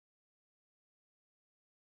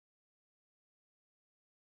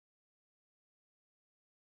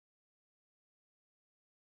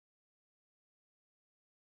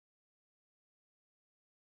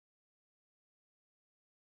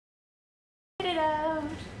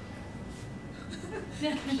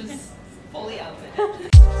Just fully outfitted.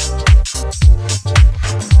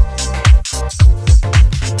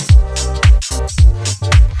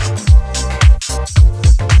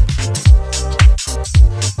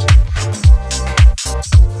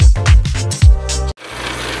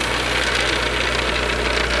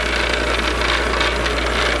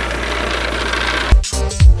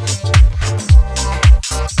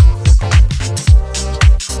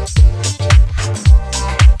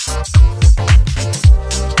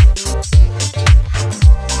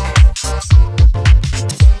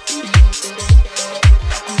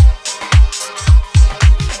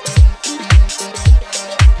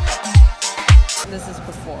 This is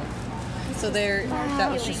before. So there,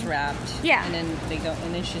 that was just wrapped. Yeah. And then they go,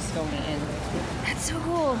 and then she's going in. That's so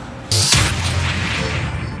cool.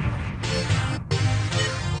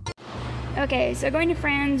 Okay, so going to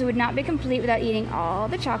Fran's would not be complete without eating all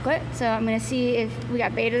the chocolate. So I'm gonna see if we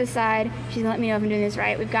got Bei to the side. She's gonna let me know if I'm doing this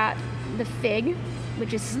right. We've got the fig,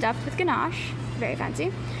 which is stuffed with ganache. Very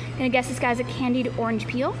fancy. Gonna guess this guy's a candied orange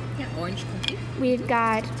peel. Yeah, orange cookie. We've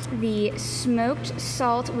got the smoked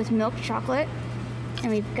salt with milk chocolate. And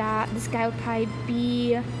we've got, this guy would probably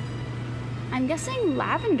be, I'm guessing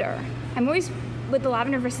lavender. I'm always, with the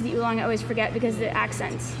lavender versus the oolong, I always forget because of the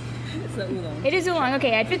accents. It's the oolong. It is oolong,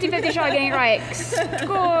 okay, I had 50-50 shot getting it right.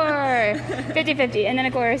 Score! 50-50, and then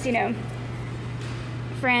of course, you know,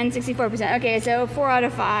 Fran, 64%. Okay, so 4 out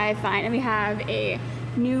of 5, fine. And we have a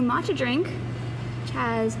new matcha drink, which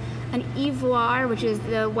has an Ivoire, which is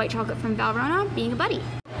the white chocolate from Valrhona, being a buddy.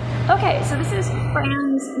 Okay, so this is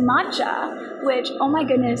Fran's matcha, which, oh my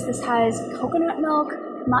goodness, this has coconut milk,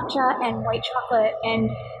 matcha, and white chocolate, and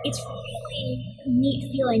it's really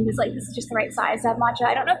neat feeling because, like, this is just the right size to have matcha.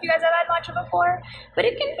 I don't know if you guys have had matcha before, but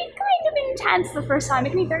it can be kind of intense the first time.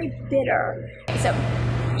 It can be very bitter. So,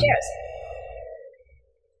 cheers.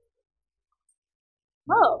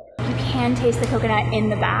 Oh, you can taste the coconut in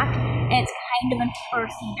the back, and it's kind of an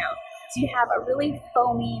earthy note. So you have a really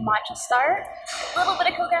foamy matcha start, a little bit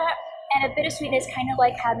of coconut, and a bit of sweetness, kind of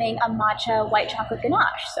like having a matcha white chocolate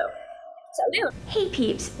ganache. So salud. Hey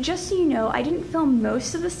peeps, just so you know, I didn't film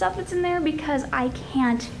most of the stuff that's in there because I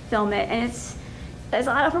can't film it, and there's a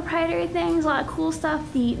lot of proprietary things, a lot of cool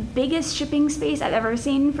stuff. The biggest shipping space I've ever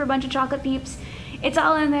seen for a bunch of chocolate peeps. It's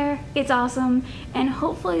all in there, it's awesome, and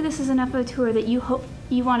hopefully this is enough of a tour that you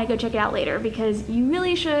want to go check it out later, because you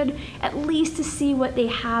really should, at least to see what they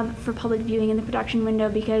have for public viewing in the production window,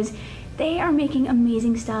 because they are making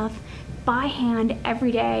amazing stuff by hand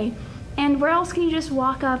every day. And where else can you just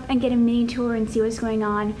walk up and get a mini tour and see what's going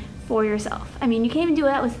on for yourself? I mean, you can't even do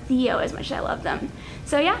that with Theo, as much as I love them.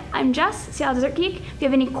 So yeah, I'm Jess, Seattle Dessert Geek. If you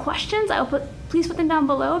have any questions, please put them down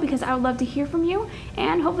below, because I would love to hear from you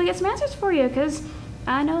and hopefully get some answers for you, because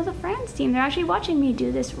I know the Fran's team, they're actually watching me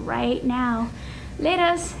do this right now.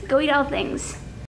 Laters, go eat all things.